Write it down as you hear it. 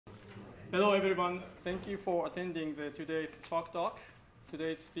Hello, everyone. Thank you for attending today's talk.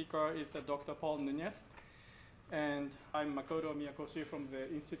 Today's speaker is Dr. Paul Nunez. And I'm Makoto Miyakoshi from the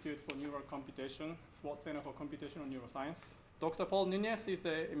Institute for Neural Computation, SWAT Center for Computational Neuroscience. Dr. Paul Nunez is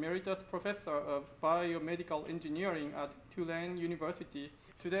an emeritus professor of biomedical engineering at Tulane University.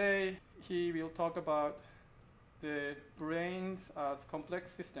 Today, he will talk about the brains as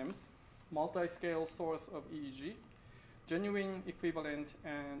complex systems, multi-scale source of EEG, genuine, equivalent,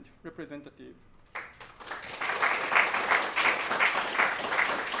 and representative.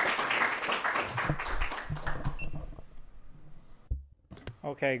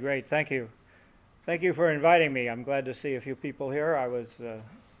 Okay, great. Thank you. Thank you for inviting me. I'm glad to see a few people here. I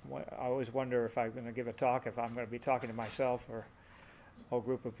always wonder if I'm going to give a talk, if I'm going to be talking to myself or a whole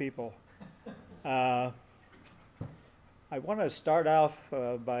group of people. I want to start off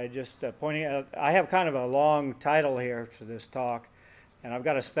by just pointing out, I have kind of a long title here to this talk, and I've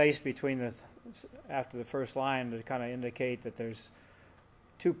got a space between after the first line to kind of indicate that there's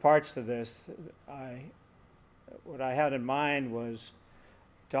two parts to this. What I had in mind was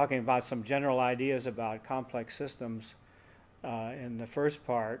talking about some general ideas about complex systems in the first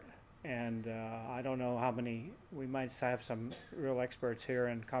part, and I don't know how many, we might have some real experts here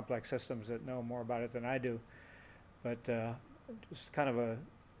in complex systems that know more about it than I do. But just kind of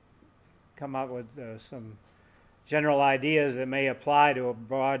come up with some general ideas that may apply to a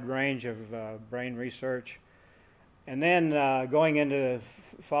broad range of brain research. And then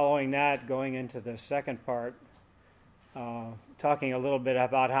following that, going into the second part, talking a little bit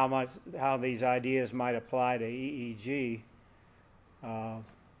about how these ideas might apply to EEG, in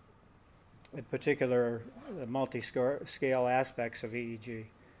particular the multi-scale aspects of EEG.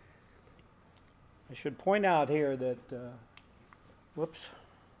 I should point out here that,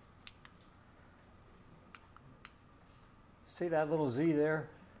 see that little Z there?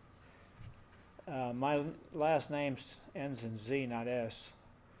 My last name ends in Z, not S,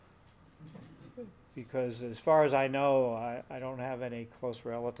 because as far as I know, I don't have any close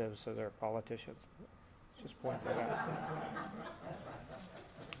relatives that are politicians. Just point that out.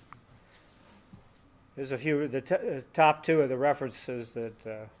 There's a few, the top two of the references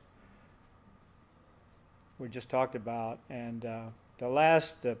that we just talked about, and the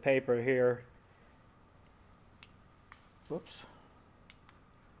last paper here,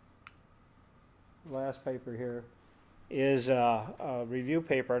 is a review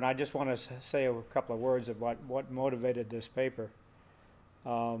paper, and I just want to say a couple of words about what motivated this paper.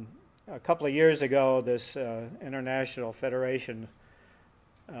 A couple of years ago, this International Federation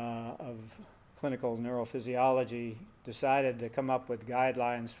of Clinical Neurophysiology decided to come up with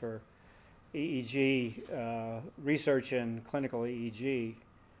guidelines for EEG research in clinical EEG,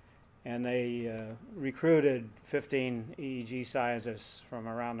 and they recruited 15 EEG scientists from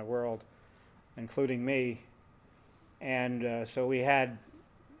around the world, including me. And so we had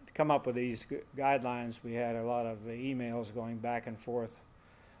to come up with these guidelines. We had a lot of emails going back and forth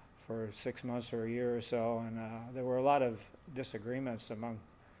for 6 months or a year or so, and there were a lot of disagreements among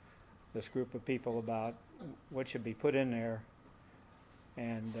this group of people about what should be put in there.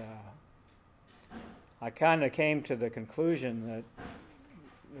 And I kind of came to the conclusion that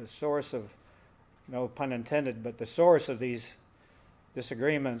the source of, no pun intended, but the source of these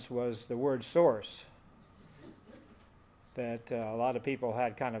disagreements was the word source. That a lot of people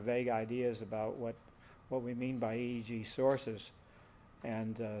had kind of vague ideas about what we mean by EEG sources.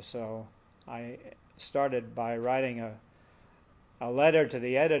 And so I started by writing a letter to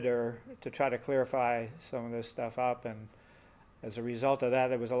the editor to try to clarify some of this stuff up, and as a result of that,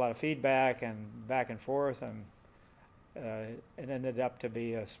 there was a lot of feedback and back and forth, and it ended up to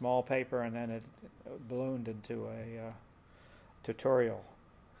be a small paper, and then it ballooned into a tutorial.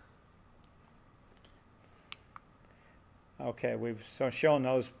 Okay, we've shown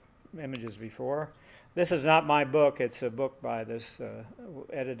those images before. This is not my book. It's a book by this,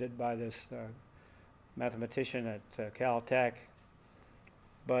 edited by this mathematician at Caltech.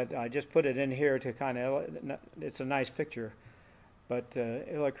 But I just put it in here to kind of, it's a nice picture, but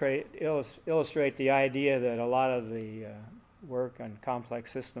illustrate the idea that a lot of the work on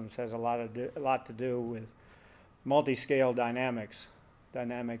complex systems has a lot to do with multi-scale dynamics,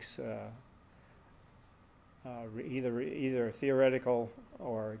 either theoretical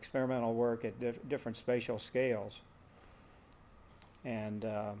or experimental work at different spatial scales. And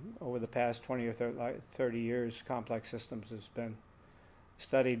over the past 20 or 30 years, complex systems has been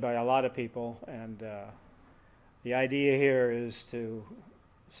studied by a lot of people, and the idea here is to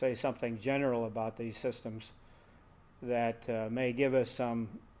say something general about these systems that may give us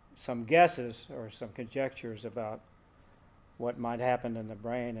some guesses or some conjectures about what might happen in the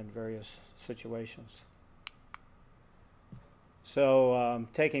brain in various situations. So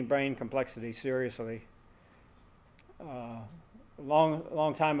taking brain complexity seriously. A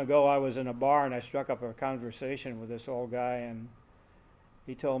long time ago, I was in a bar and I struck up a conversation with this old guy, and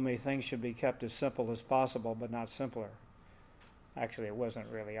he told me things should be kept as simple as possible, but not simpler. Actually, it wasn't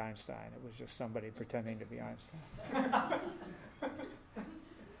really Einstein. It was just somebody pretending to be Einstein.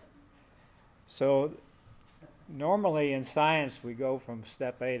 So normally in science, we go from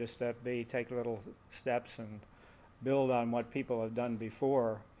step A to step B, take little steps and build on what people have done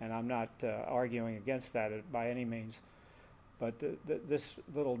before, and I'm not arguing against that by any means. But this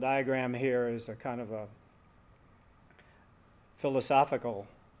little diagram here is a kind of a philosophical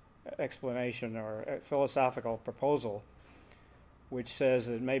explanation or a philosophical proposal, which says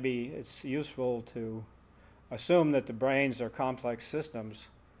that maybe it's useful to assume that the brains are complex systems,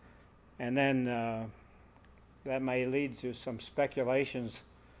 and then that may lead to some speculations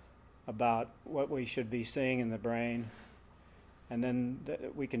about what we should be seeing in the brain, and then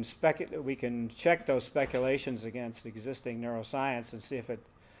we can check those speculations against existing neuroscience and see if it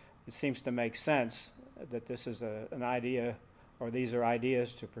seems to make sense that this is an idea, or these are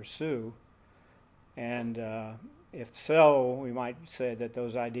ideas to pursue, and if so, we might say that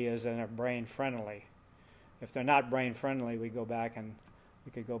those ideas then are brain friendly. If they're not brain friendly, we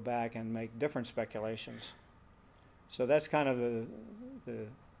could go back and make different speculations. So that's kind of the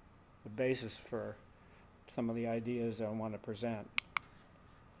basis for some of the ideas I want to present.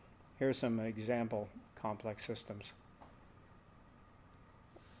 Here's some example complex systems.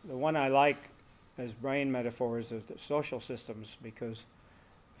 The one I like as brain metaphors is the social systems, because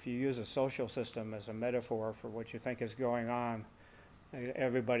if you use a social system as a metaphor for what you think is going on,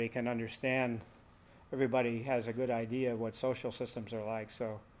 everybody can understand. Everybody has a good idea of what social systems are like,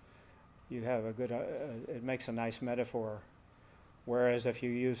 so you have a good. It makes a nice metaphor. Whereas if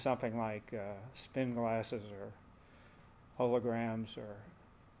you use something like spin glasses or holograms or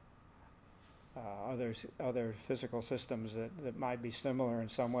other physical systems that might be similar in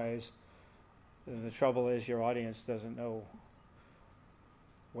some ways, the trouble is your audience doesn't know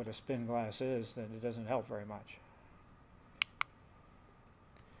what a spin glass is, then it doesn't help very much.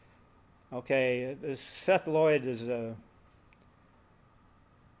 Okay, this Seth Lloyd is a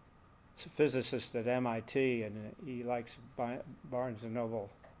physicist at MIT, and he likes Barnes & Noble,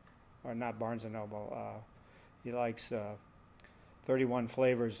 or not Barnes & Noble, he likes 31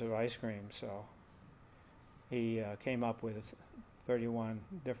 flavors of ice cream, so he came up with 31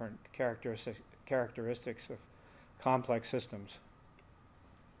 different characteristics of complex systems,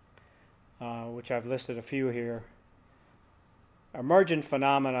 which I've listed a few here. Emergent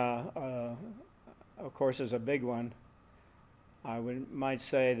phenomena, of course, is a big one. I might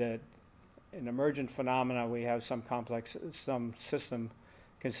say that in emergent phenomena, we have some system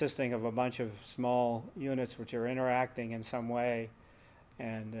consisting of a bunch of small units which are interacting in some way,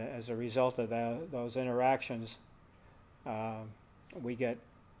 and as a result of those interactions, we get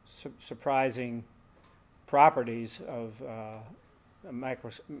surprising properties of the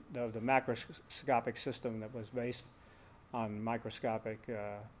macroscopic system that was based on microscopic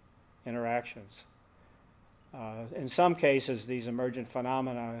interactions. In some cases, these emergent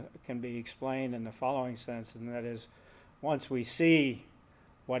phenomena can be explained in the following sense, and that is, once we see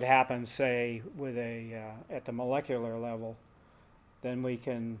what happens, say, with at the molecular level, then we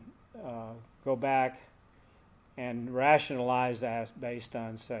can go back and rationalize that based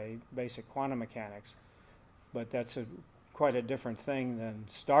on, say, basic quantum mechanics. But that's quite a different thing than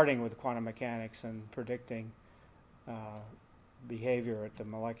starting with quantum mechanics and predicting behavior at the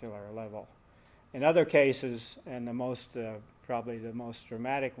molecular level. In other cases, and probably the most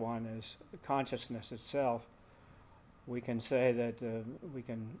dramatic one is consciousness itself, we can say that we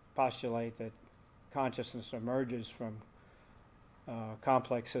can postulate that consciousness emerges from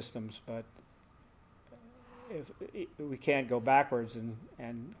complex systems, but if we can't go backwards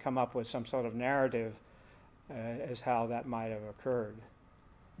and come up with some sort of narrative as how that might have occurred.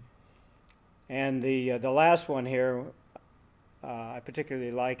 And the last one here, I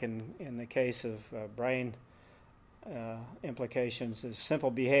particularly like in the case of brain implications, is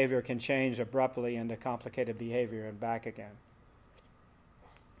simple behavior can change abruptly into complicated behavior and back again.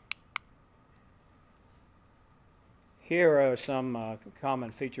 Here are some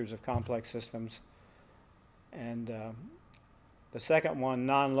common features of complex systems. And the second one,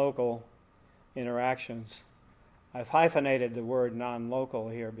 non-local interactions. I've hyphenated the word non-local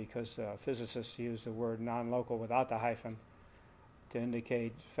here because physicists use the word non-local without the hyphen to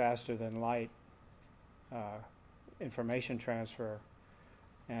indicate faster than light information transfer.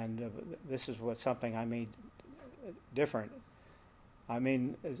 And this is something I mean different. I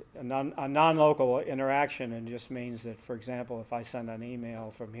mean, a non-local interaction, and just means that, for example, if I send an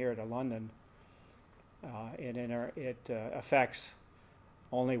email from here to London, it affects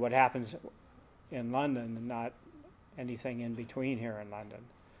only what happens in London and not anything in between here in London.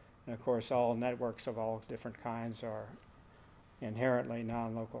 And of course, all networks of all different kinds are inherently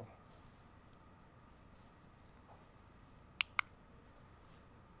non-local.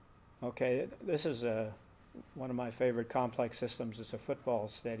 Okay, this is one of my favorite complex systems. It's a football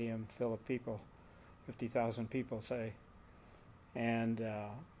stadium full of people, 50,000 people, say. And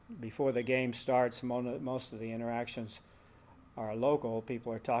before the game starts, most of the interactions are local.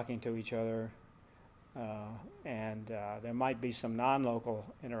 People are talking to each other, and there might be some non-local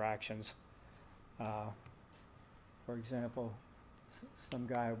interactions. For example, some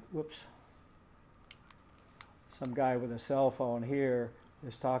guy with a cell phone here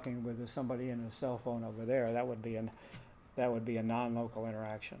is talking with somebody in a cell phone over there. That would be a non-local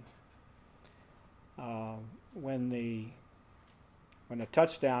interaction. When a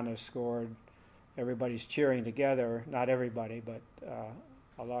touchdown is scored, everybody's cheering together. Not everybody, but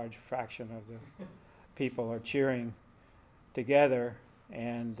a large fraction of the people are cheering together,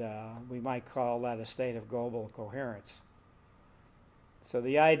 and we might call that a state of global coherence. So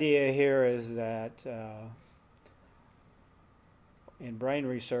the idea here is that in brain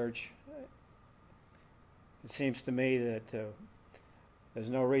research, it seems to me that there's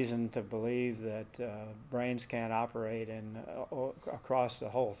no reason to believe that brains can't operate across the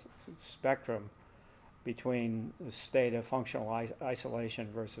whole spectrum between the state of functional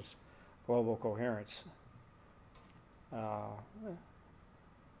isolation versus global coherence.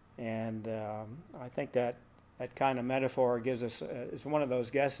 And I think that kind of metaphor gives us, is one of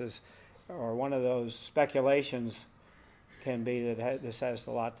those guesses or one of those speculations can be that this has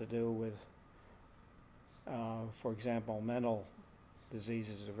a lot to do with, for example, mental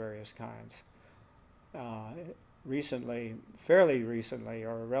diseases of various kinds. Fairly recently,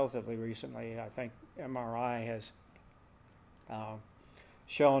 or relatively recently, I think MRI has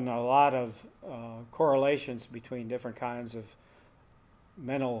shown a lot of correlations between different kinds of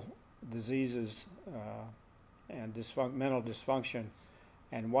mental diseases and mental dysfunction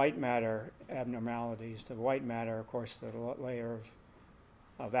and white matter abnormalities. The white matter, of course, the layer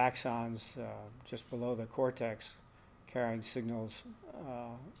of axons just below the cortex carrying signals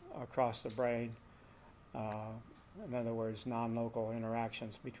across the brain. In other words, non-local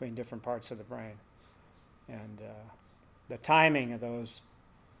interactions between different parts of the brain. And the timing of those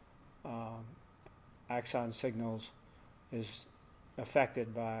axon signals is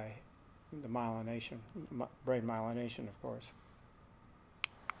affected by the myelination, brain myelination, of course.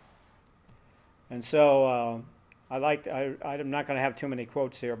 And so I'm not going to have too many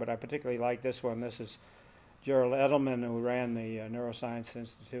quotes here, but I particularly like this one. This is Gerald Edelman, who ran the Neuroscience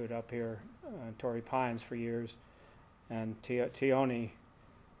Institute up here in Torrey Pines for years, and Tioni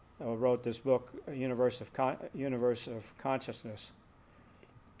wrote this book, Universe of Consciousness.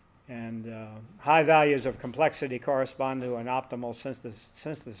 And high values of complexity correspond to an optimal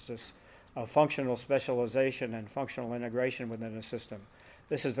synthesis of functional specialization and functional integration within a system.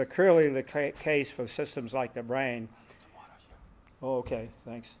 This is clearly the case for systems like the brain. Oh, okay,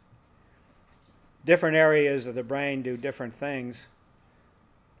 thanks. Different areas of the brain do different things.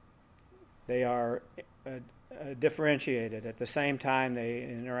 They are differentiated. At the same time, they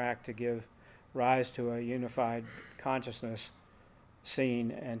interact to give rise to a unified consciousness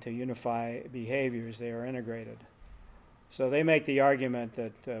scene and to unify behaviors. They are integrated. So they make the argument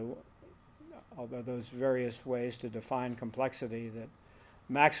that, although those various ways to define complexity, that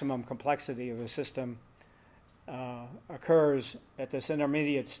maximum complexity of a system occurs at this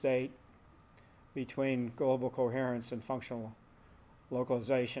intermediate state between global coherence and functional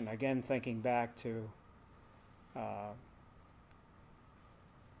localization. Again, thinking back to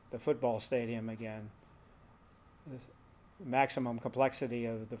the football stadium again. The maximum complexity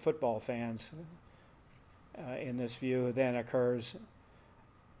of the football fans in this view then occurs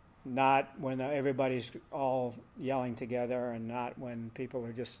not when everybody's all yelling together and not when people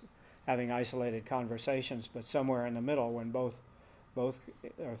are just having isolated conversations, but somewhere in the middle when both are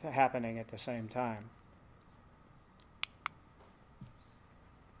happening at the same time.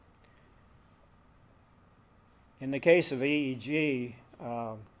 In the case of EEG,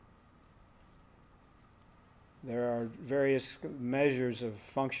 there are various measures of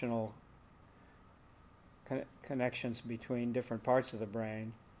functional connections between different parts of the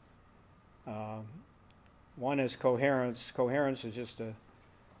brain. One is coherence. Coherence is just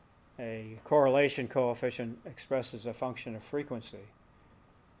a correlation coefficient expressed as a function of frequency.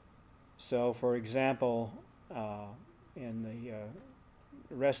 So, for example, in the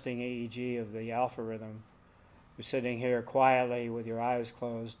resting EEG of the alpha rhythm. You're sitting here quietly with your eyes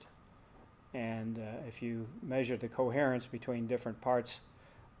closed, and if you measure the coherence between different parts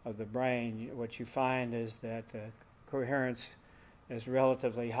of the brain, what you find is that coherence is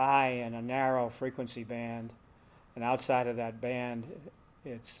relatively high in a narrow frequency band, and outside of that band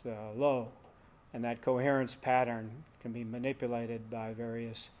it's low. And that coherence pattern can be manipulated by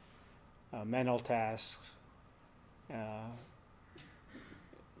various mental tasks, in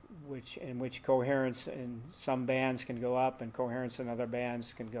which coherence in some bands can go up and coherence in other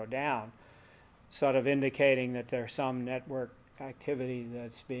bands can go down, sort of indicating that there's some network activity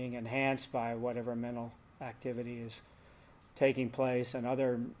that's being enhanced by whatever mental activity is taking place, and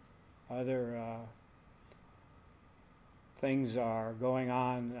other things are going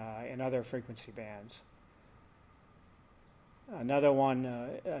on in other frequency bands. Another one,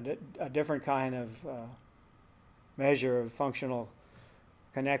 a different kind of measure of functional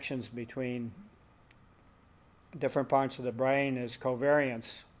connections between different parts of the brain is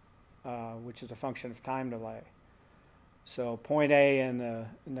covariance, which is a function of time delay. So point A in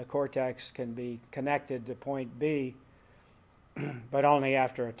the cortex can be connected to point B, but only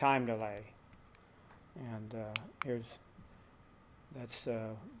after a time delay. And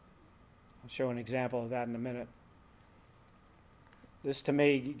I'll show an example of that in a minute. This to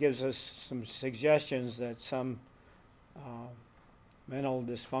me gives us some suggestions that some mental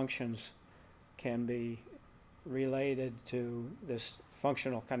dysfunctions can be related to this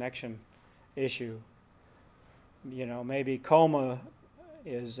functional connection issue. You know, maybe coma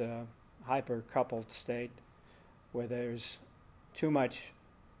is a hyper-coupled state where there's too much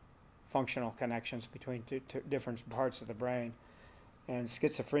functional connections between two different parts of the brain. And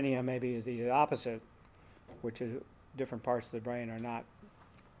schizophrenia maybe is the opposite, which is different parts of the brain are not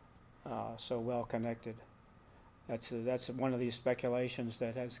so well connected. That's one of these speculations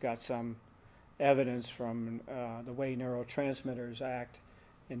that has got some evidence from the way neurotransmitters act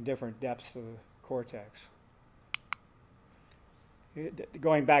in different depths of the cortex.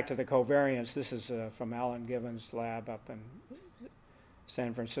 Going back to the covariance, this is from Alan Given's lab up in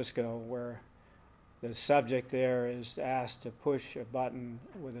San Francisco, where the subject there is asked to push a button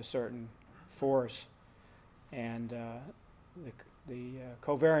with a certain force, and the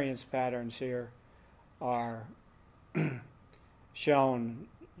covariance patterns here are shown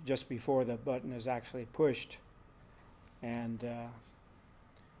just before the button is actually pushed, and the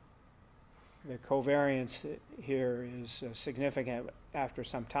covariance here is significant after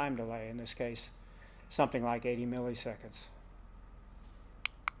some time delay, in this case something like 80 milliseconds.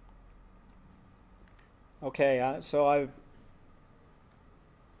 Okay, so I'm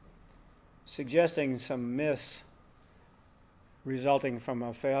suggesting some myths resulting from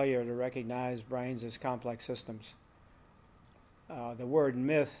a failure to recognize brains as complex systems. The word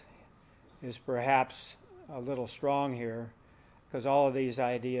myth is perhaps a little strong here, because all of these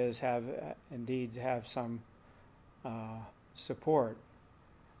ideas indeed have some support,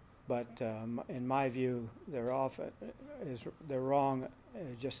 but in my view, they're wrong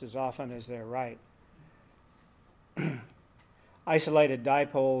just as often as they're right. Isolated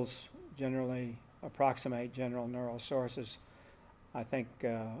dipoles generally approximate general neural sources. I think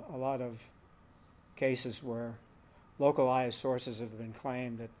a lot of cases where localized sources have been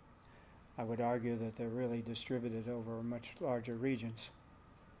claimed, that I would argue that they're really distributed over much larger regions.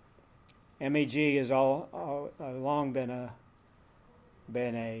 MEG has long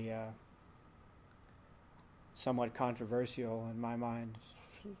been a somewhat controversial in my mind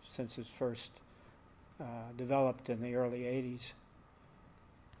since it's first developed in the early 80s.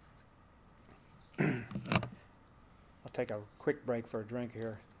 I'll take a quick break for a drink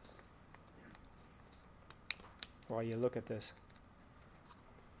here while you look at this.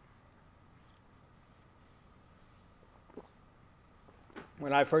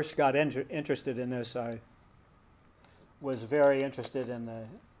 When I first got interested in this, I was very interested in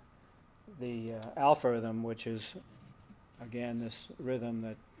the alpha rhythm, which is, again, this rhythm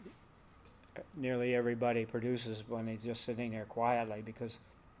that nearly everybody produces when they're just sitting there quietly, because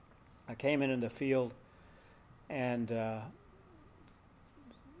I came into the field and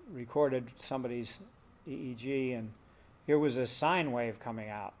recorded somebody's EEG, and here was a sine wave coming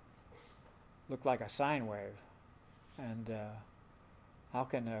out. Looked like a sine wave. And how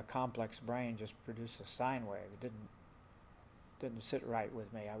can a complex brain just produce a sine wave? It didn't sit right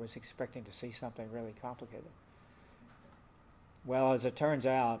with me. I was expecting to see something really complicated. Well, as it turns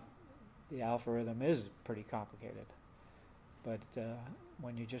out, the alpha rhythm is pretty complicated. But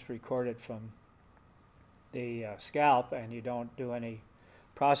when you just record it from the scalp and you don't do any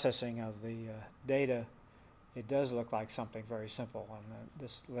processing of the data, it does look like something very simple, and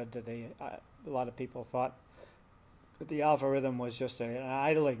this led to a lot of people thought that the alpha rhythm was just an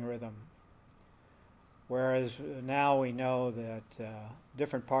idling rhythm, whereas now we know that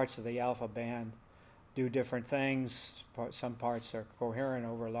different parts of the alpha band do different things. Some parts are coherent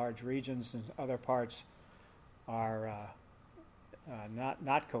over large regions, and other parts are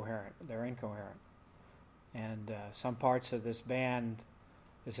not coherent. They're incoherent. And some parts of this band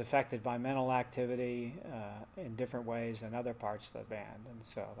is affected by mental activity in different ways than other parts of the band. And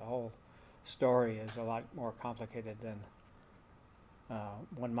so the whole story is a lot more complicated than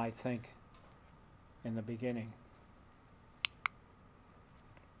one might think in the beginning.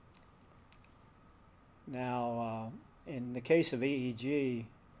 Now, in the case of EEG,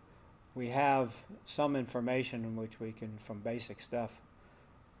 we have some information in which we can, from basic stuff,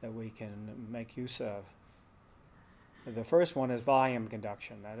 that we can make use of. The first one is volume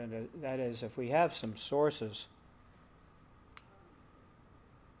conduction. That is, if we have some sources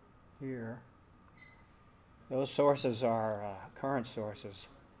here, those sources are current sources.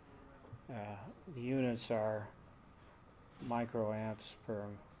 The units are microamps per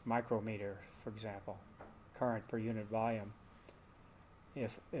micrometer, for example, current per unit volume.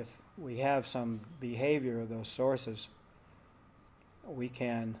 If we have some behavior of those sources, we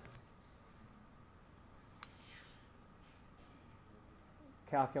can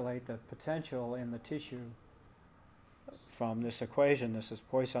calculate the potential in the tissue from this equation. This is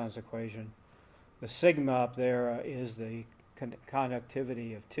Poisson's equation. The sigma up there is the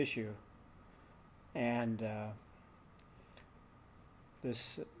conductivity of tissue, and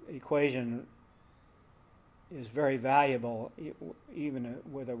this equation is very valuable, even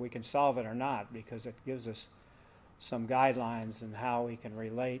whether we can solve it or not, because it gives us some guidelines in how we can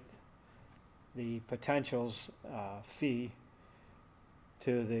relate the potentials phi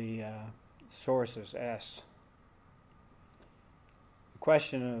to the sources S. The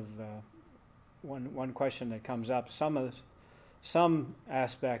question of one question that comes up: some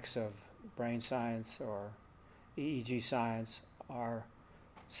aspects of brain science or EEG science are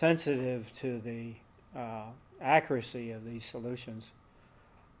sensitive to the accuracy of these solutions,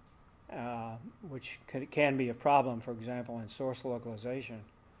 which can be a problem, for example, in source localization,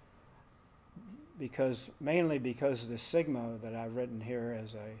 mainly because the sigma that I've written here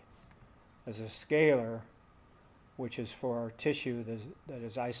as a scalar, which is for tissue that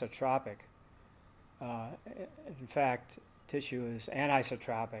is isotropic. In fact, tissue is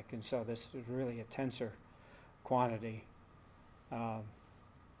anisotropic, and so this is really a tensor quantity.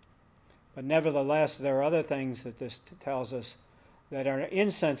 But nevertheless, there are other things that this tells us that are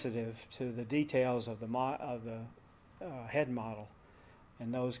insensitive to the details of the head model,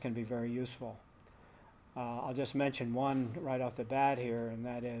 and those can be very useful. I'll just mention one right off the bat here, and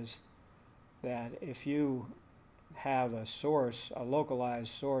that is that if you have a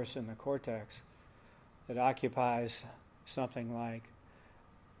localized source in the cortex that occupies something like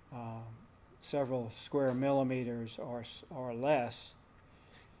several square millimeters or less,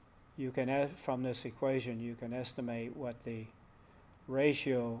 you can, from this equation, you can estimate what the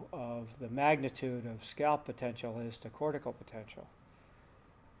ratio of the magnitude of scalp potential is to cortical potential.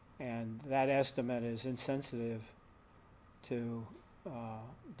 And that estimate is insensitive to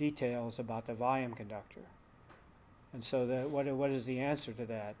details about the volume conductor. And so what is the answer to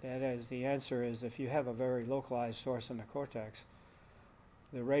that? The answer is, if you have a very localized source in the cortex,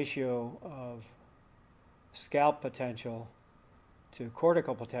 the ratio of scalp potential to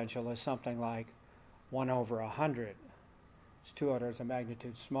cortical potential is something like 1/100. It's 2 orders of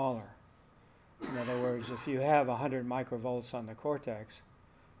magnitude smaller. In other words, if you have 100 microvolts on the cortex,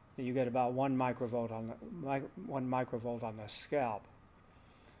 you get about 1 microvolt on the scalp.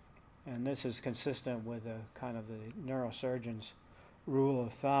 And this is consistent with the kind of the neurosurgeon's rule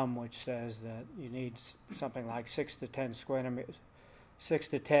of thumb, which says that you need something like 6 to 10 square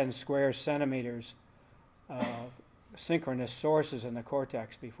centimeters of synchronous sources in the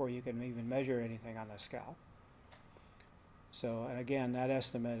cortex before you can even measure anything on the scalp. So, and again, that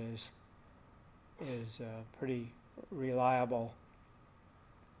estimate is pretty reliable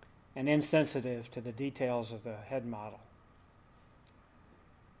and insensitive to the details of the head model.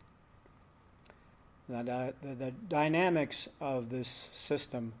 Now, the dynamics of this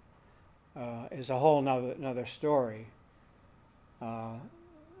system is a whole another story.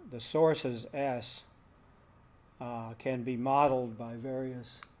 The sources S can be modeled by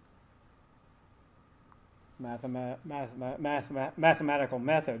various mathematical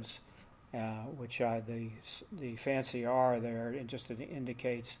methods, which are the fancy R there. It just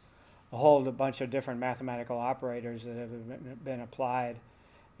indicates a whole bunch of different mathematical operators that have been applied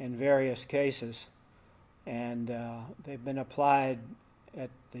in various cases and they've been applied at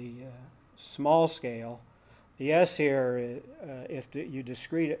the small scale. The S here, if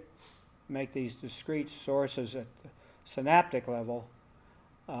you make these discrete sources at the synaptic level,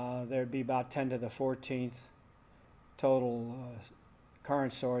 there'd be about 10 to the 14th total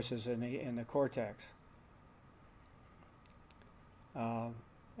current sources in the cortex. And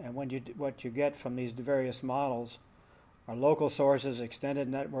what you get from these various models are local sources, extended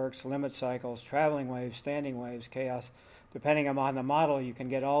networks, limit cycles, traveling waves, standing waves, chaos. Depending upon the model, you can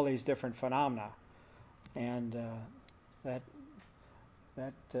get all these different phenomena. And that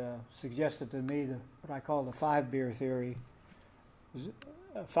suggested to me what I call the 5-beer theory.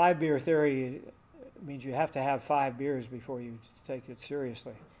 5-beer theory means you have to have 5 beers before you take it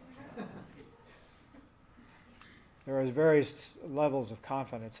seriously. There are various levels of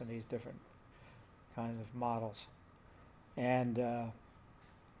confidence in these different kinds of models. And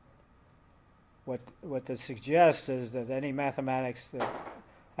what this suggests is that any mathematics that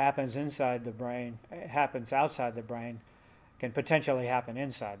happens inside the brain, happens outside the brain, can potentially happen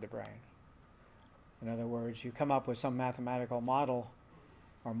inside the brain. In other words, you come up with some mathematical model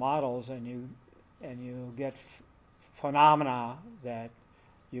or models, and you get phenomena that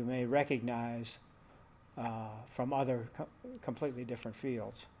you may recognize from other completely different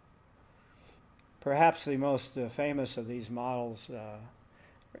fields. Perhaps the most famous of these models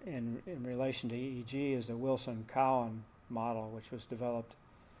in relation to EEG is the Wilson-Cowan model, which was developed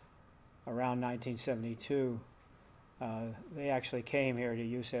around 1972. They actually came here to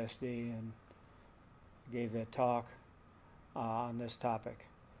UCSD and gave a talk on this topic.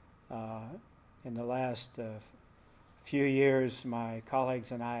 In the last few years, my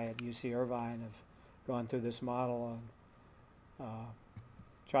colleagues and I at UC Irvine have gone through this model and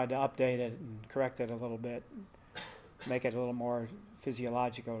tried to update it and correct it a little bit, make it a little more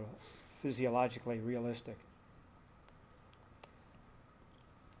physiologically realistic.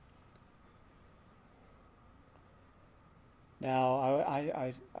 Now,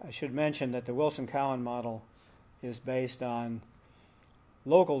 I should mention that the Wilson-Cowan model is based on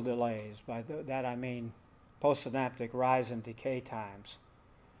local delays. By that I mean postsynaptic rise and decay times.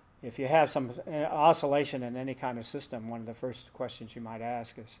 If you have some oscillation in any kind of system, one of the first questions you might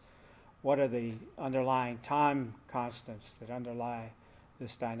ask is, what are the underlying time constants that underlie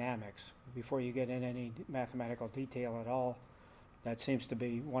this dynamics? Before you get in any mathematical detail at all, that seems to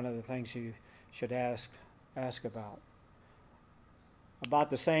be one of the things you should ask about.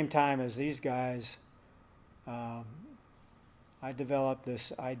 About the same time as these guys, I developed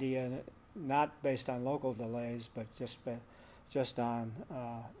this idea, not based on local delays, but just on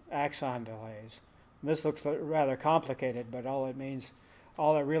axon delays. And this looks rather complicated, but all it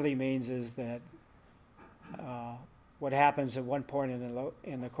really means is that what happens at one point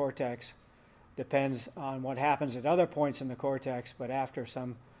in the cortex depends on what happens at other points in the cortex, but after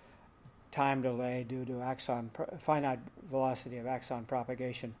some time delay due to finite velocity of axon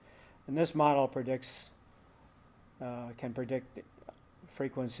propagation. And this model can predict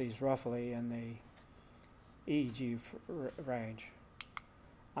frequencies roughly in the EEG range.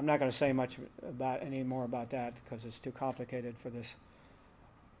 I'm not going to say much any more about that because it's too complicated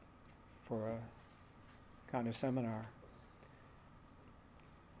for a kind of seminar.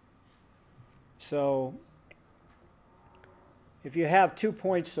 So if you have 2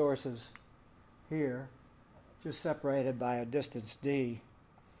 point sources here, just separated by a distance d,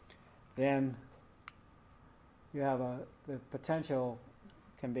 then you have the potential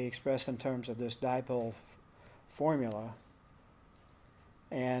can be expressed in terms of this dipole formula,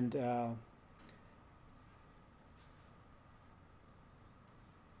 and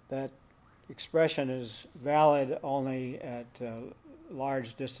that expression is valid only at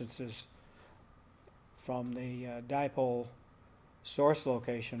large distances from the dipole source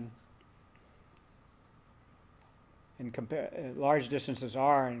location. And large distances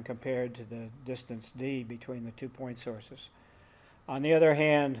r and compared to the distance d between the 2 point sources. On the other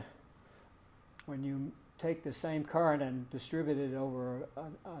hand, when you take the same current and distribute it over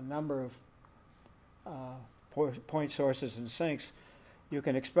a number of point sources and sinks, you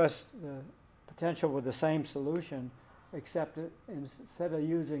can express the potential with the same solution, except that instead of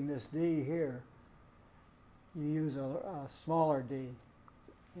using this d here, you use a smaller d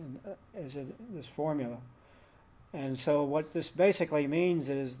as this formula. And so what this basically means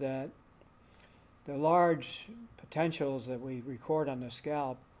is that the large potentials that we record on the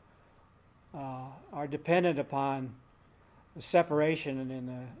scalp are dependent upon the separation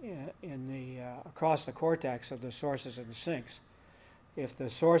across the cortex of the sources and sinks. If the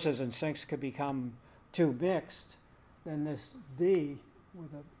sources and sinks could become too mixed, then this D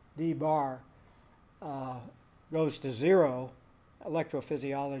with a D bar goes to zero,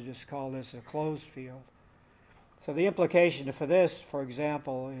 electrophysiologists call this a closed field. So the implication for this, for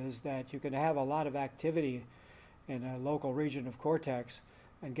example, is that you can have a lot of activity in a local region of cortex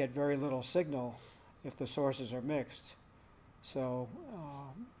and get very little signal if the sources are mixed. So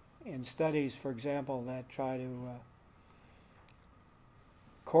in studies, for example, that try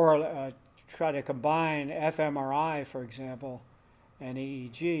to combine fMRI, for example, and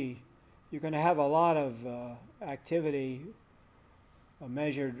EEG, you're going to have a lot of activity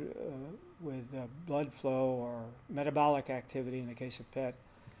measured with blood flow or metabolic activity in the case of PET,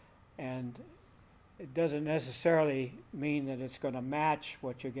 and it doesn't necessarily mean that it's going to match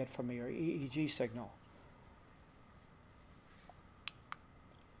what you get from your EEG signal.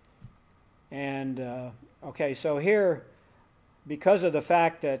 And okay, so here, because of the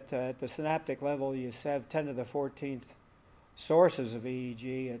fact that at the synaptic level you have 10 to the 14th sources of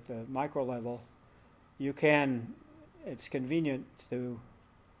EEG at the micro level, it's convenient to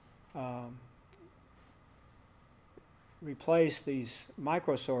replace these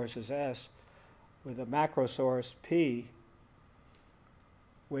micro sources S with a macro source P,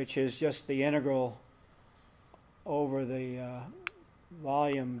 which is just the integral over the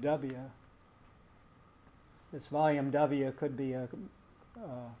volume W. This volume W could be a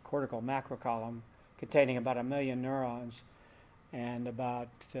cortical macrocolumn containing about 1 million neurons and about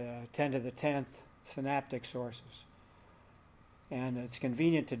 10 to the 10th synaptic sources. And it's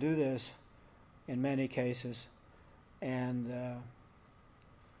convenient to do this in many cases. And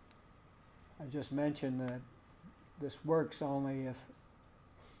I just mentioned that this works only if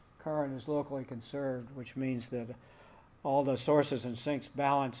current is locally conserved, which means that all the sources and sinks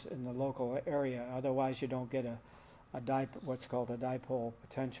balance in the local area. Otherwise, you don't get what's called a dipole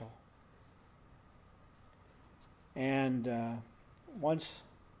potential. And once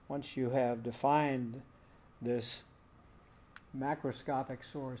you have defined this macroscopic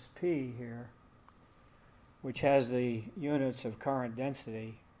source P here, which has the units of current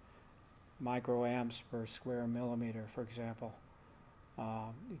density, microamps per square millimeter, for example,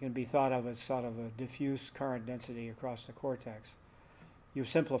 it can be thought of as sort of a diffuse current density across the cortex. You've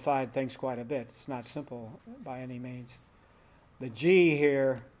simplified things quite a bit. It's not simple by any means. The G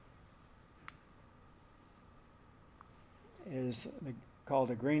here is called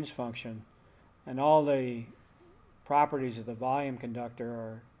the Green's function, and all the properties of the volume conductor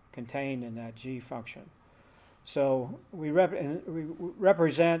are contained in that G function. So we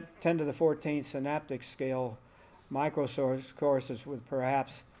represent 10 to the 14th synaptic scale microsources with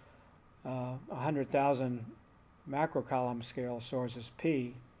perhaps 100,000 macrocolumn scale sources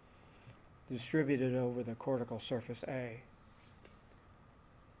P distributed over the cortical surface A.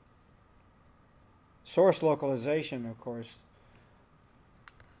 Source localization, of course,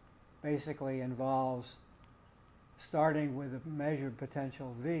 basically involves starting with a measured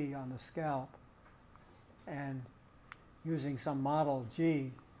potential V on the scalp and using some model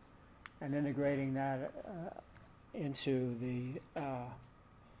G and integrating that into the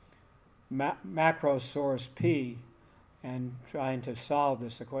macro source P and trying to solve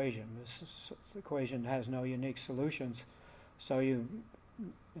this equation. This equation has no unique solutions, so in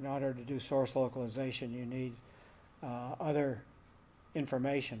order to do source localization, you need other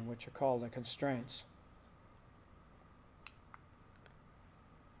information, which are called the constraints.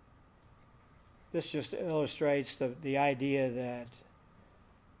 This just illustrates the idea that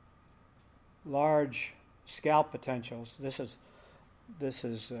large scalp potentials, this is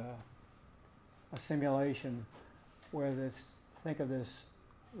a simulation where think of this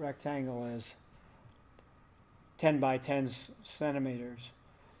rectangle as 10 by 10 centimeters,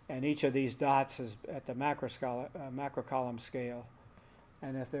 and each of these dots is at the macrocolumn scale.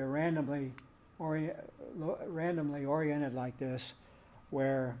 And if they're randomly oriented like this,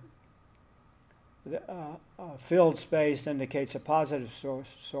 where a filled space indicates a positive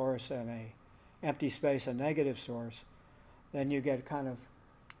source and a empty space a negative source, then you get kind of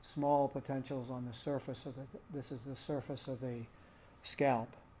small potentials on the surface of this is the surface of the scalp,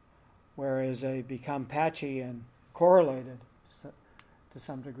 whereas they become patchy and correlated to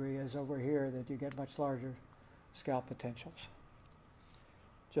some degree, as over here that you get much larger scalp potentials.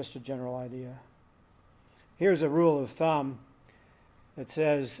 Just a general idea. Here's a rule of thumb that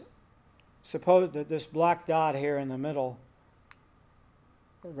says, suppose that this black dot here in the middle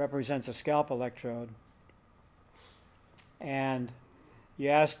represents a scalp electrode, and you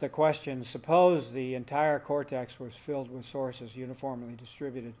ask the question, suppose the entire cortex was filled with sources uniformly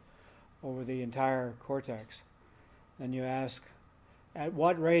distributed over the entire cortex. Then you ask, at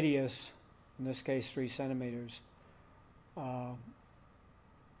what radius, in this case 3 centimeters, of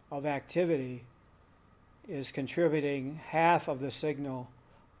activity is contributing half of the signal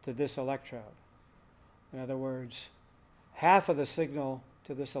to this electrode. In other words, half of the signal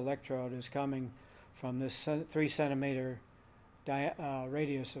to this electrode is coming from this 3 centimeter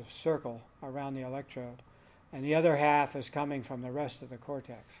radius of circle around the electrode, and the other half is coming from the rest of the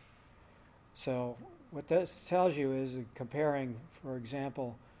cortex. So what this tells you is comparing, for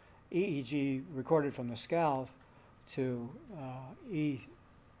example, EEG recorded from the scalp to ECOG,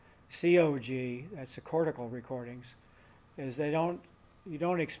 that's the cortical recordings, is you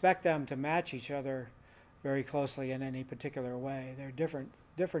don't expect them to match each other very closely in any particular way. They're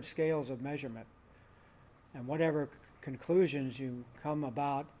different scales of measurement. And whatever conclusions you come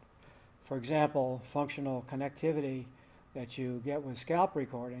about, for example, functional connectivity that you get with scalp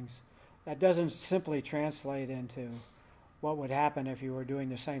recordings, that doesn't simply translate into what would happen if you were doing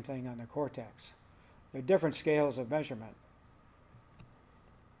the same thing on the cortex. They're different scales of measurement.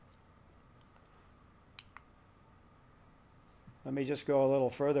 Let me just go a little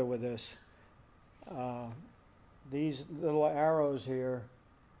further with this. These little arrows here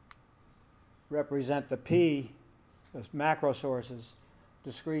represent the P, the macro sources,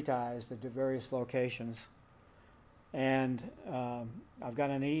 discretized at the various locations. And I've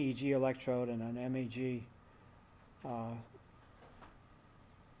got an EEG electrode and an MEG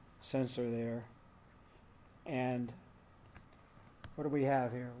sensor there. And what do we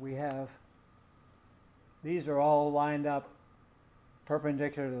have here? These are all lined up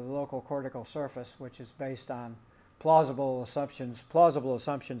perpendicular to the local cortical surface, which is based on plausible assumptions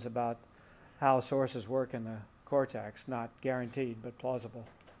about how sources work in the cortex, not guaranteed, but plausible.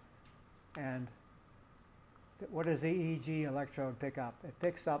 And what does the EEG electrode pick up? It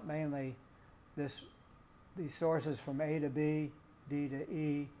picks up mainly these sources from A to B, D to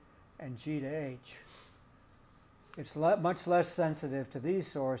E, and G to H. It's much less sensitive to these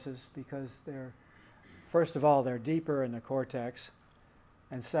sources because first of all, they're deeper in the cortex,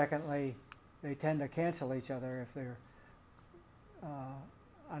 and secondly, they tend to cancel each other if they're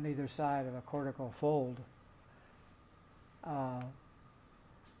on either side of a cortical fold.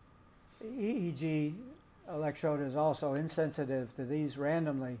 EEG electrode is also insensitive to these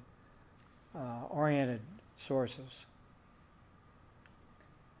randomly oriented sources.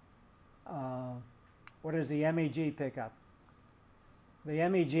 What does the MEG pick up? The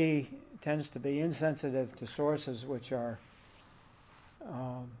MEG tends to be insensitive to sources which are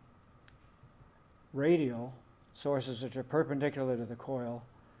radial, sources which are perpendicular to the coil,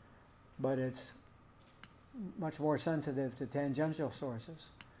 but it's much more sensitive to tangential sources.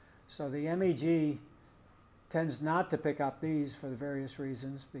 So the MEG tends not to pick up these for the various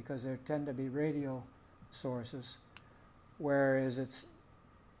reasons because they tend to be radial sources, whereas it's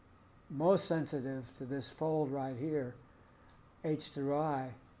most sensitive to this fold right here, H through I,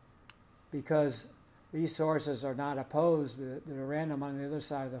 because these sources are not opposed, they're random on the other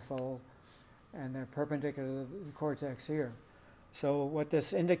side of the fold, and they're perpendicular to the cortex here. So what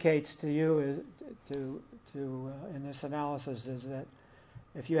this indicates to you is, in this analysis is that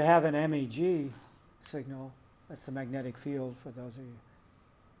if you have an MEG signal, that's the magnetic field for those of you,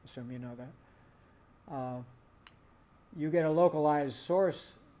 assume you know that, you get a localized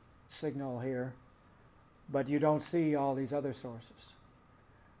source signal here, but you don't see all these other sources.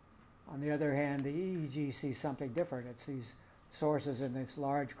 On the other hand, the EEG sees something different. It sees sources in this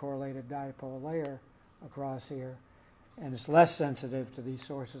large correlated dipole layer across here, and it's less sensitive to these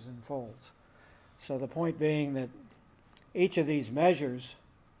sources and folds. So the point being that each of these measures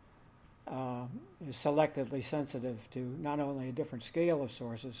is selectively sensitive to not only a different scale of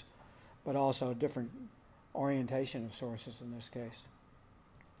sources, but also a different orientation of sources in this case.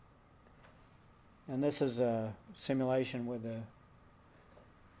 And this is a simulation with in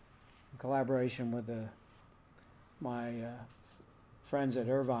collaboration with my friends at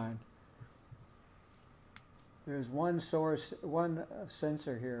Irvine. There's one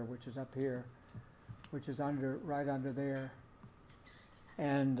sensor here, which is up here, which is right under there.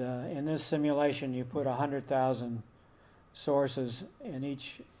 And in this simulation, you put 100,000 sources in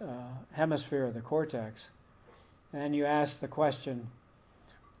each hemisphere of the cortex, and you ask the question,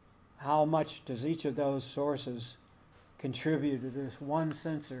 how much does each of those sources contribute to this one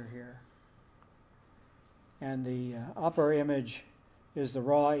sensor here? And the upper image is the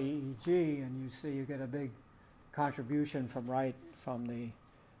raw EEG, and you see you get a big contribution from the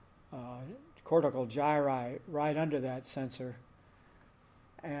cortical gyri right under that sensor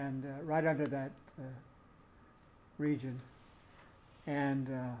and right under that region. And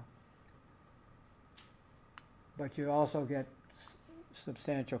but you also get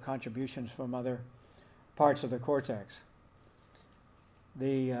substantial contributions from other parts of the cortex.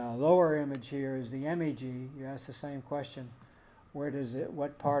 The lower image here is the MEG. You ask the same question.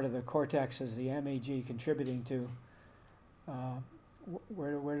 What part of the cortex is the MEG contributing to?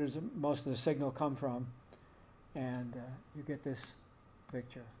 Where does most of the signal come from? And you get this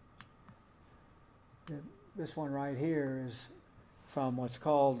picture. This one right here is from what's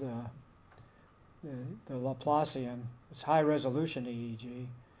called the Laplacian. It's high resolution EEG,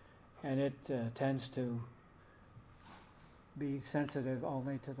 and it tends to be sensitive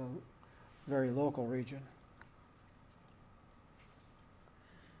only to the very local region.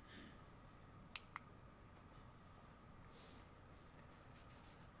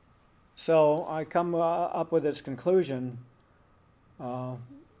 So I come up with this conclusion.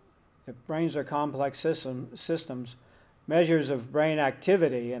 If brains are complex systems, measures of brain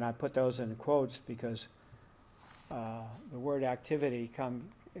activity, and I put those in quotes because the word activity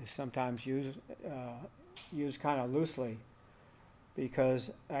is sometimes used kind of loosely,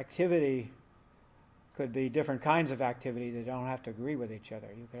 because activity could be different kinds of activity that don't have to agree with each other.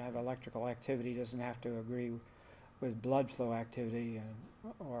 You could have electrical activity doesn't have to agree with blood flow activity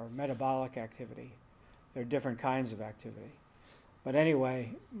or metabolic activity. There are different kinds of activity. But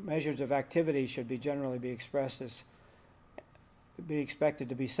anyway, measures of activity should generally be expected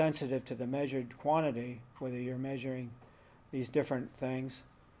to be sensitive to the measured quantity, whether you're measuring these different things.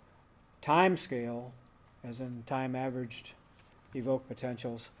 Time scale, as in time averaged evoked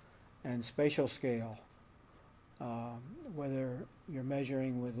potentials, and spatial scale, whether you're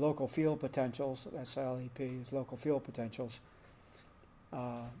measuring with local field potentials, that's LEP, is local field potentials,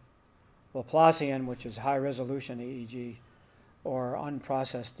 Laplacian, which is high resolution EEG, or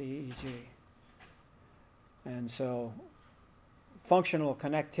unprocessed EEG. And so functional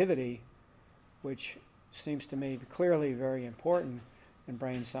connectivity, which seems to me clearly very important in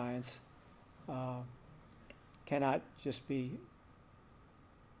brain science, cannot just be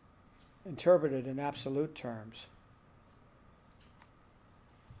interpreted in absolute terms.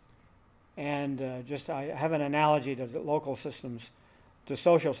 And I have an analogy to the local systems, to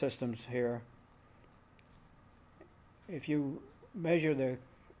social systems here. If you measure the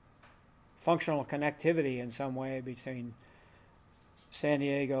functional connectivity in some way between San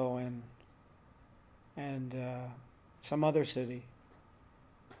Diego and some other city,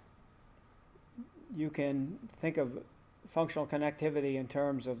 you can think of functional connectivity in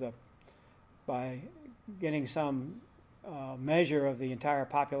terms of by getting some measure of the entire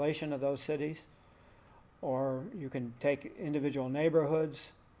population of those cities, or you can take individual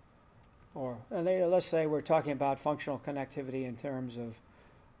neighborhoods, let's say we're talking about functional connectivity in terms of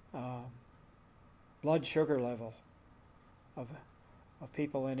blood sugar level of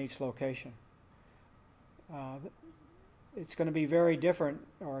people in each location. It's going to be very different,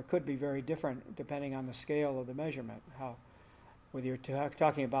 or it could be very different depending on the scale of the measurement. Whether you're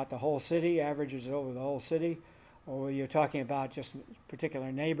talking about the whole city, averages over the whole city, or whether you're talking about just particular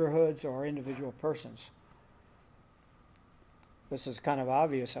neighborhoods or individual persons. This is kind of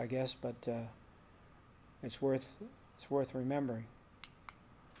obvious, I guess, but it's worth remembering.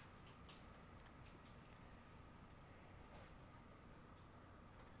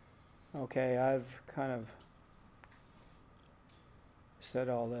 Okay, I've kind of said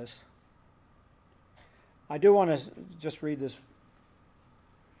all this. I do want to just read this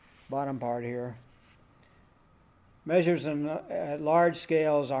bottom part here. Measures at large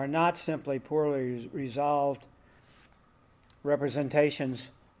scales are not simply poorly resolved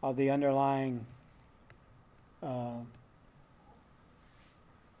representations of the underlying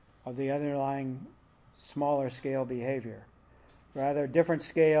smaller scale behavior. Rather, different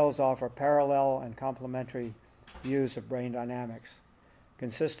scales offer parallel and complementary views of brain dynamics,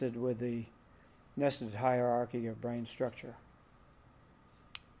 consistent with the nested hierarchy of brain structure.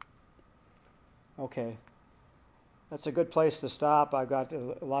 Okay, that's a good place to stop. I've got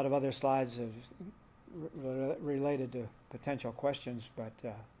a lot of other slides related to potential questions, but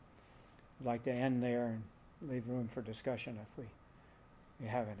I'd like to end there and leave room for discussion if we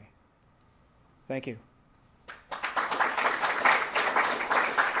have any. Thank you.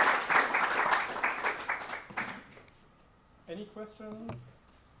 Any questions?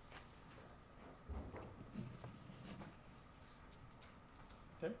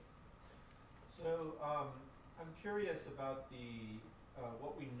 Okay. So I'm curious about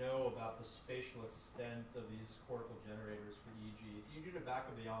what we know about the spatial extent of these cortical generators for EEGs. You did a back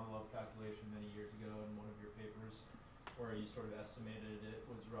of the envelope calculation many years ago in one of your papers where you sort of estimated it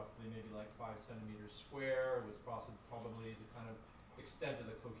was roughly maybe like 5 centimeters square. It was probably the kind of extent of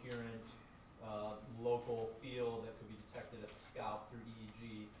the coherent local field that could be detected at the scalp through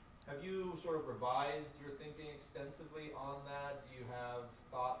EEG. Have you sort of revised your thinking extensively on that? Do you have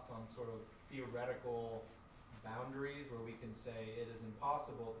thoughts on sort of theoretical boundaries where we can say it is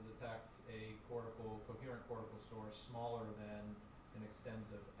impossible to detect a coherent cortical source smaller than an extent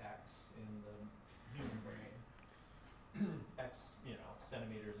of x in the human brain? X,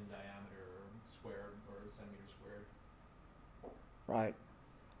 centimeters in diameter or squared or centimeters squared. Right.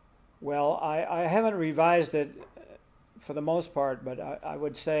 Well, I haven't revised it for the most part, but I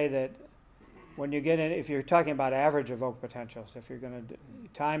would say that when you get in, if you're talking about average evoked potentials, if you're going to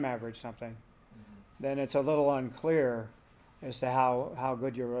time average something, then it's a little unclear as to how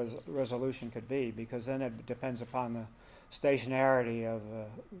good your resolution could be, because then it depends upon the stationarity of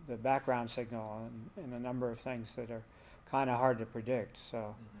the background signal and a number of things that are kind of hard to predict.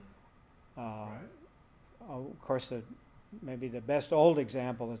 So, of course, maybe the best old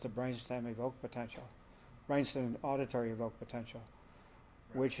example is the brainstem evoked potential, brainstem auditory evoked potential,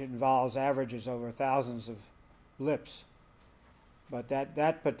 which involves averages over thousands of blips. But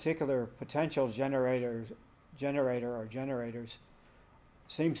that particular potential generator or generators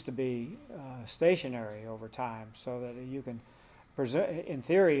seems to be stationary over time, so that you can, in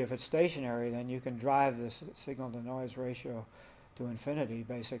theory, if it's stationary, then you can drive this signal-to-noise ratio to infinity,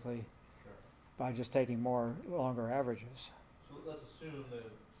 basically, by just taking longer averages. So let's assume the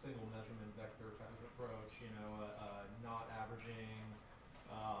single measurement vector type of approach, not averaging.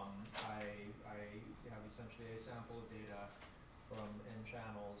 I have essentially a sample of data from n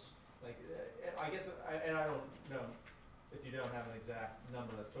channels. I guess, and I don't know if you don't have an exact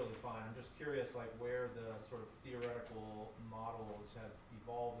number, that's totally fine. I'm just curious, where the sort of theoretical models have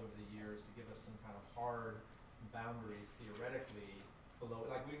evolved over the years to give us some kind of hard boundaries theoretically below.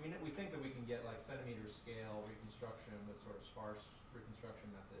 We think that we can get centimeter scale reconstruction with sort of sparse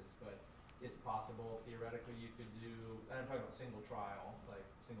reconstruction methods, but it's possible theoretically you could do, and I'm talking about single trial,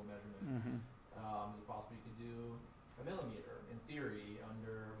 single measurement. Is it possible you could do a millimeter in theory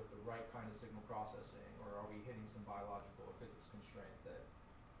with the right kind of signal processing, or are we hitting some biological or physics constraint that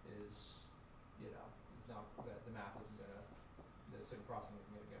is, it's not, that the math isn't the signal processing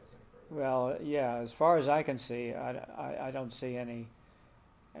isn't going to get us any further? Well, yeah, as far as I can see, I don't see any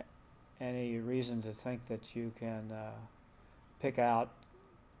reason to think that you can pick out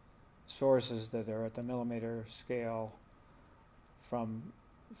sources that are at the millimeter scale from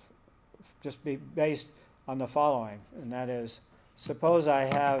just be based on the following, and that is, suppose I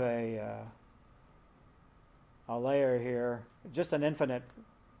have a layer here, just an infinite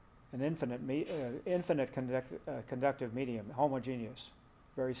conductive medium, homogeneous,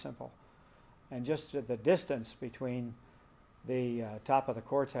 very simple, and just the distance between the top of the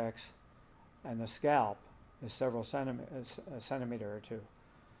cortex and the scalp is several centimeters, a centimeter or two,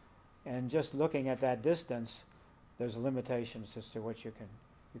 and just looking at that distance, there's limitations as to what you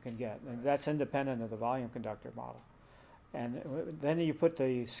can get, and that's independent of the volume conductor model. And then you put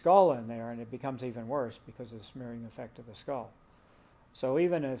the skull in there, and it becomes even worse because of the smearing effect of the skull. So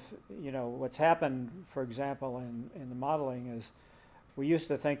even if, what's happened, for example, in the modeling is, we used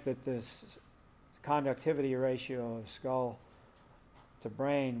to think that this conductivity ratio of skull to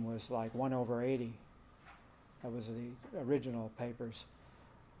brain was 1/80. That was the original papers.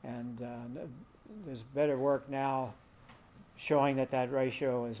 And there's better work now showing that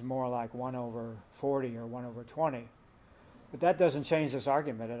ratio is more like 1/40 or 1/20. But that doesn't change this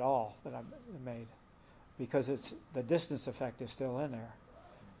argument at all that I've made, because the distance effect is still in there.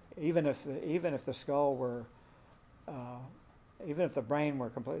 Even if the skull were, even if the brain were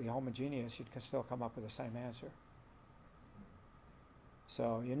completely homogeneous, you could still come up with the same answer.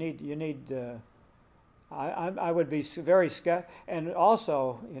 So you need. I would be very and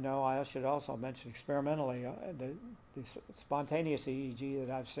also, I should also mention experimentally the spontaneous EEG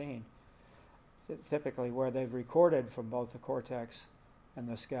that I've seen, typically where they've recorded from both the cortex and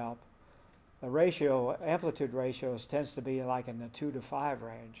the scalp, the amplitude ratios tends to be in the 2 to 5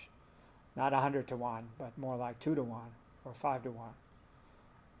 range, not 100 to 1, but more like 2 to 1 or 5 to 1.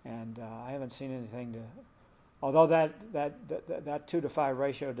 And I haven't seen anything although that 2 to 5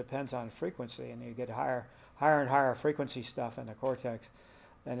 ratio depends on frequency, and you get higher and higher frequency stuff in the cortex,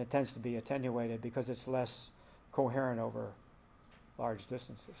 then it tends to be attenuated because it's less coherent over large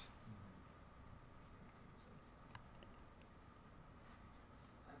distances.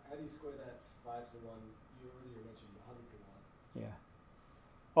 How do you square that 5 to 1? You earlier mentioned 100 to 1. Yeah.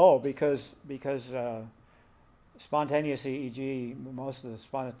 Oh, because spontaneous EEG, most of the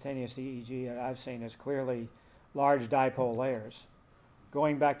spontaneous EEG that I've seen is clearly large dipole layers.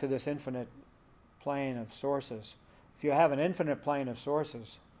 Going back to this infinite plane of sources, if you have an infinite plane of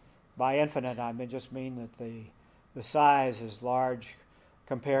sources, by infinite I just mean that the size is large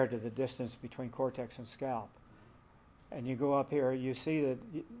compared to the distance between cortex and scalp. And you go up here, you see that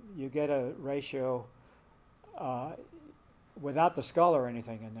you get a ratio without the skull or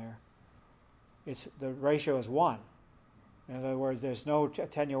anything in there. The ratio is 1. In other words, there's no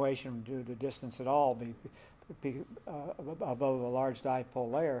attenuation due to distance at all above a large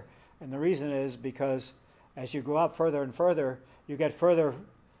dipole layer. And the reason is because as you go up further and further, you get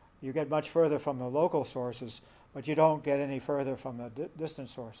much further from the local sources, but you don't get any further from the distant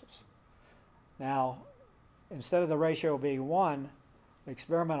sources. Now, instead of the ratio being 1, the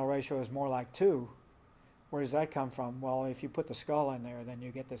experimental ratio is more like 2. Where does that come from? Well, if you put the skull in there, then you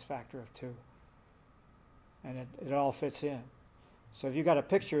get this factor of 2. And it all fits in. So if you got a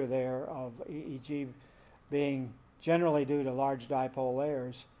picture there of EEG being generally due to large dipole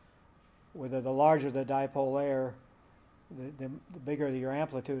layers, whether the larger the dipole layer, the bigger your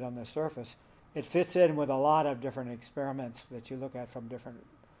amplitude on the surface, it fits in with a lot of different experiments that you look at from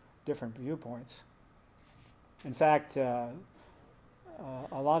different viewpoints. In fact, a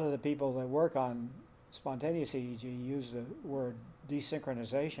lot of the people that work on spontaneous EEG use the word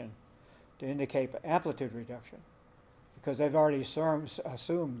desynchronization to indicate amplitude reduction, because they've already assumed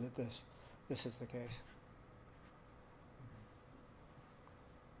that this is the case.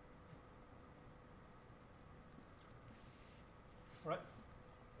 All right,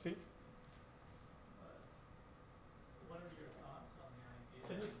 please. What are your thoughts on the idea?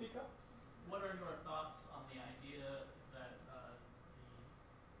 Can you speak up? What are your thoughts on the idea that the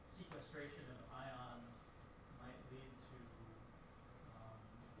sequestration of ions might lead to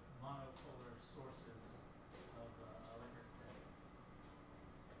monopolar sources of electric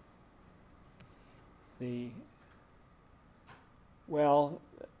field? Well,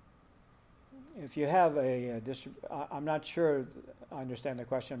 if you have I'm not sure I understand the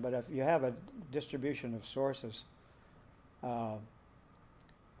question, but if you have a distribution of sources, then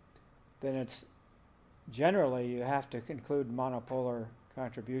it's generally you have to include monopolar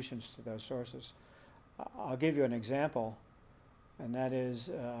contributions to those sources. I'll give you an example, and that is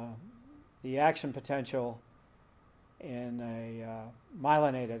the action potential in a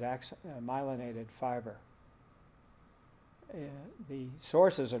myelinated fiber. The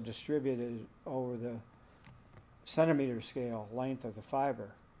sources are distributed over the centimeter scale length of the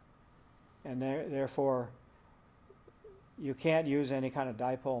fiber, and therefore you can't use any kind of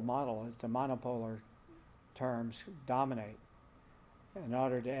dipole model. The monopolar terms dominate. In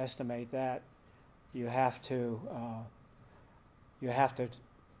order to estimate that, you have to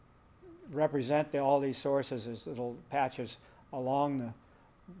represent all these sources as little patches along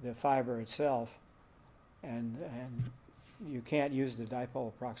the fiber itself, and you can't use the dipole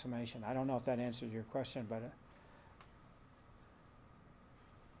approximation. I don't know if that answers your question, but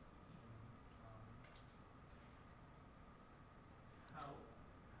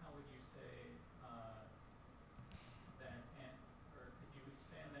How would you say that, or could you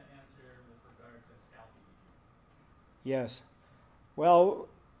expand that answer with regard to scalp EEG? yes. Well,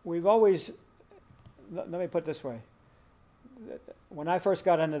 we've always, let me put it this way. When I first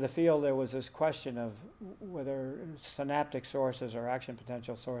got into the field, there was this question of whether synaptic sources or action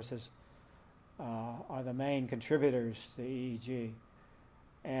potential sources are the main contributors to EEG.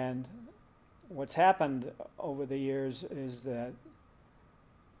 And what's happened over the years is that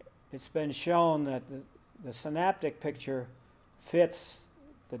it's been shown that the synaptic picture fits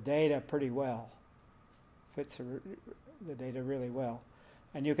the data pretty well, fits the data really well.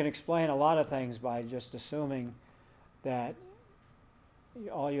 And you can explain a lot of things by just assuming that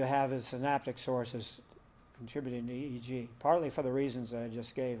all you have is synaptic sources contributing to EEG, partly for the reasons that I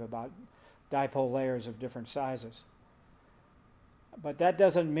just gave about dipole layers of different sizes. But that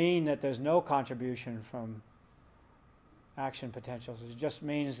doesn't mean that there's no contribution from action potentials. It just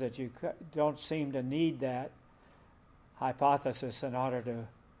means that you don't seem to need that hypothesis in order to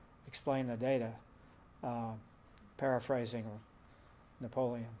explain the data, paraphrasing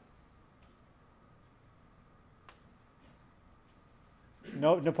Napoleon.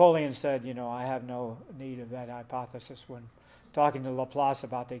 Napoleon said, I have no need of that hypothesis when talking to Laplace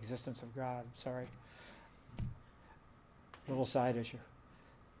about the existence of God. Sorry. Little side issue.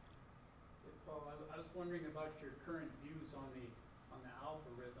 Hey, Paul, I was wondering about your current views on the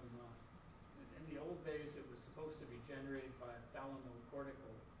algorithm. In the old days, it was supposed to be generated by a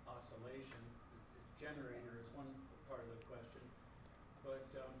thalamocortical oscillation. Its generator is one part of the question, but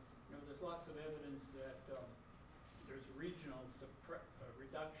there's lots of evidence that there's regional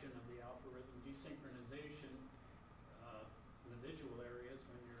reduction of the algorithm, desynchronization in the visual areas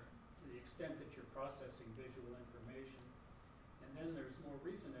when you're to the extent that you're processing visual information. And then there's more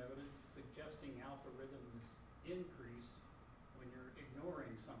recent evidence suggesting algorithm is increased when you're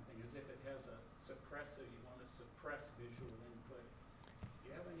ignoring something, as if it has a suppressor, you want to suppress visual input.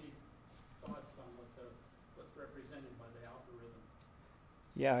 Do you have any thoughts on what's represented by the alpha rhythm?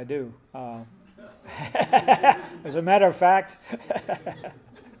 Yeah, I do. As a matter of fact,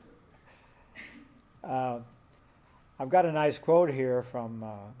 I've got a nice quote here from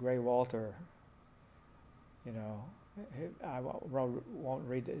Gray Walter. You know, I won't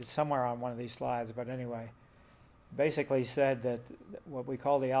read it. It's somewhere on one of these slides, but anyway, basically said that what we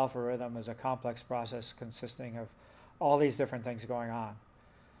call the alpha rhythm is a complex process consisting of all these different things going on.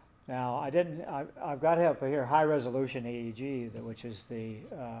 Now, I've got up here high resolution EEG, which is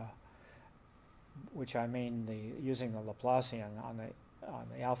which I mean using the Laplacian on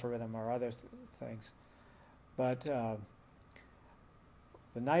the alpha rhythm or other things. But the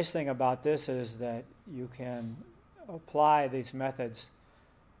nice thing about this is that you can apply these methods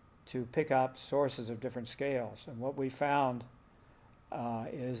to pick up sources of different scales. And what we found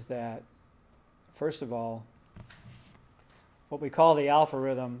is that, first of all, what we call the alpha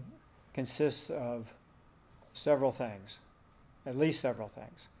rhythm consists of several things, at least several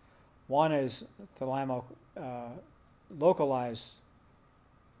things. One is localized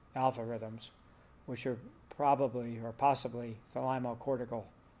alpha rhythms, which are probably or possibly thalamocortical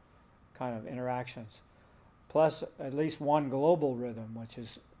kind of interactions, plus at least one global rhythm, which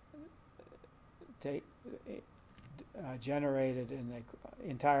is generated in the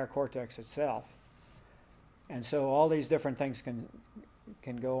entire cortex itself. And so all these different things can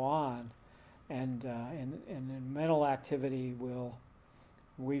go on, and in mental activity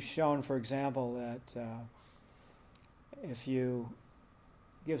we've shown, for example, that if you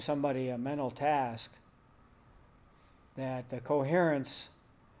give somebody a mental task, that the coherence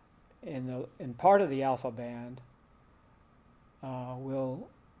in part of the alpha band will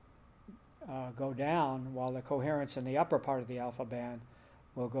go down, while the coherence in the upper part of the alpha band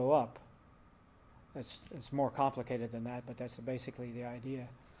will go up. It's more complicated than that, but that's basically the idea.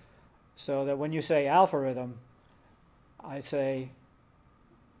 So that when you say alpha rhythm, I say,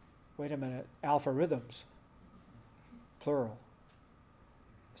 wait a minute, alpha rhythms, plural.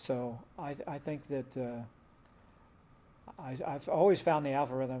 So I think that I've always found the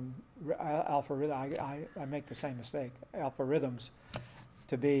alpha rhythm, I make the same mistake, alpha rhythms,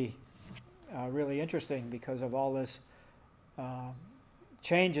 to be really interesting because of all this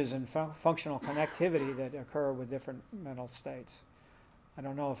changes in functional connectivity that occur with different mental states. I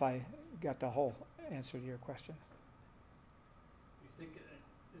don't know if I got the whole answer to your question. You think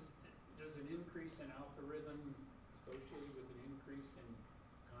does an increase in alpha rhythm associated with an increase in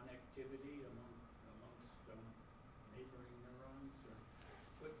connectivity amongst neighboring neurons,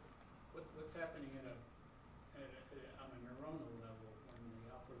 or what's happening on a neuronal level when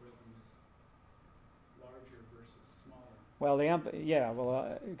the alpha rhythm is larger versus smaller? Well,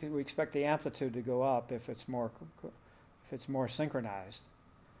 we expect the amplitude to go up if it's more synchronized.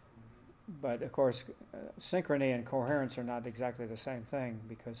 Mm-hmm. But of course, synchrony and coherence are not exactly the same thing,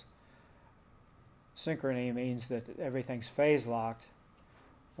 because synchrony means that everything's phase locked,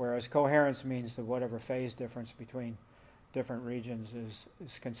 whereas coherence means that whatever phase difference between different regions is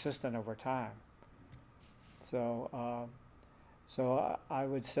consistent over time. So I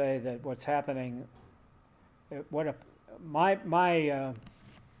would say that what's happening, my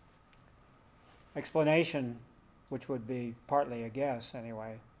explanation, which would be partly a guess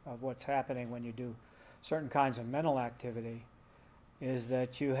anyway, of what's happening when you do certain kinds of mental activity, is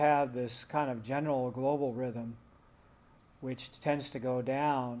that you have this kind of general global rhythm which tends to go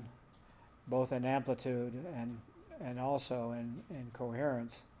down both in amplitude and also in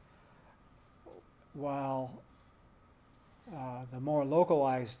coherence, while the more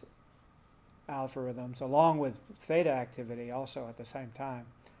localized alpha rhythms, along with theta activity also at the same time,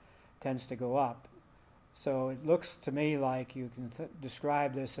 tends to go up. So it looks to me like you can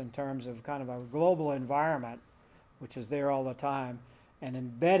describe this in terms of kind of a global environment, which is there all the time, and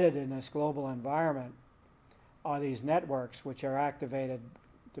embedded in this global environment are these networks which are activated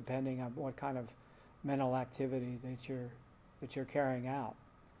depending on what kind of mental activity that you're carrying out.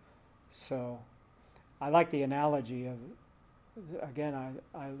 So I like the analogy of, again,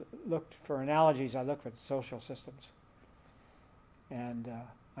 I looked for analogies, I look for social systems. And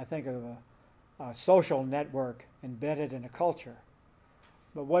I think of a social network embedded in a culture.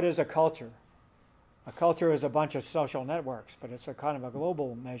 But what is a culture? A culture is a bunch of social networks, but it's a kind of a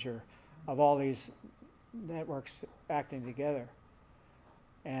global measure of all these networks acting together.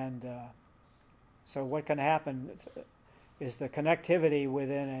 And so what can happen is the connectivity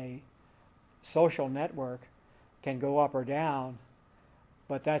within a social network can go up or down,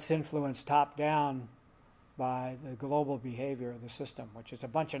 but that's influenced top-down by the global behavior of the system, which is a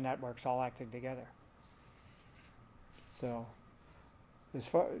bunch of networks all acting together. So,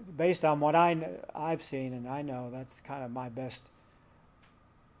 based on what I've seen and I know, that's kind of my best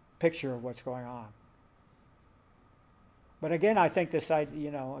picture of what's going on. But again, I think this,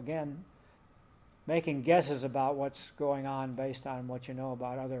 again, making guesses about what's going on based on what you know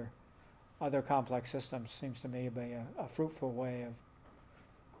about other complex systems seems to me to be a fruitful way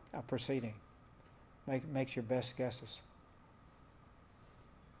of proceeding. Makes your best guesses.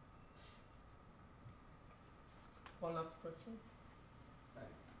 One last question. Hi.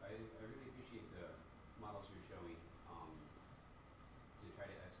 I really appreciate the models you're showing to try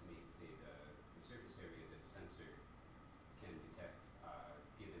to estimate, say, the surface area that a sensor can detect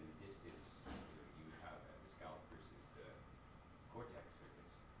given distance you would have at the scalp versus the cortex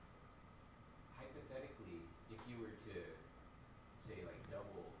surface. Hypothetically, if you were to, say, like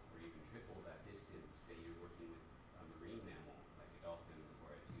double or even triple that distance, say you're working with a marine mammal like a dolphin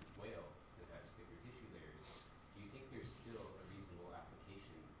or a toothed whale that has thicker tissue layers, do you think there's still a reasonable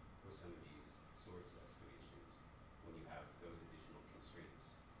application for some of these source estimations when you have those additional constraints?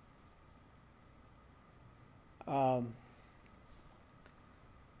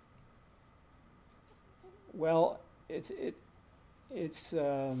 Well, it's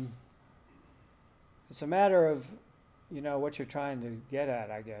a matter of what you're trying to get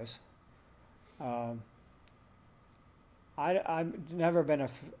at, I guess. I've never been a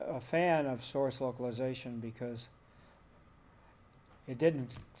fan of source localization because it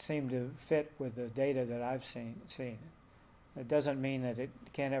didn't seem to fit with the data that I've seen. It doesn't mean that it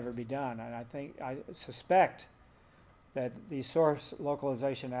can't ever be done, and I suspect that these source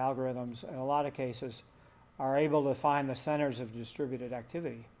localization algorithms, in a lot of cases, are able to find the centers of distributed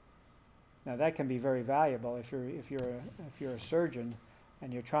activity. Now that can be very valuable if you're a surgeon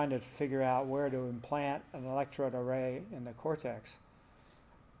and you're trying to figure out where to implant an electrode array in the cortex.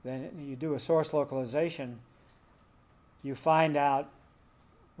 Then you do a source localization. You find out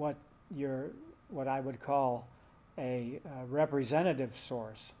what I would call a representative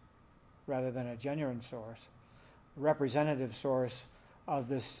source rather than a genuine source. A representative source of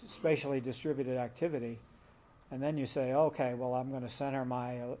this spatially distributed activity. And then you say, okay, well, I'm going to center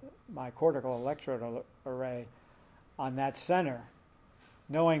my cortical electrode array on that center,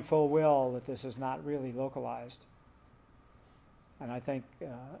 knowing full well that this is not really localized. And I think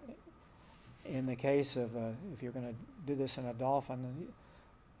in the case of, if you're going to do this in a dolphin,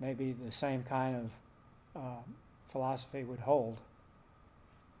 maybe the same kind of philosophy would hold.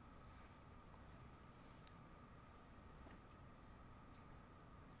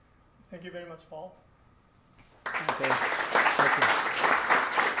 Thank you very much, Paul. Okay.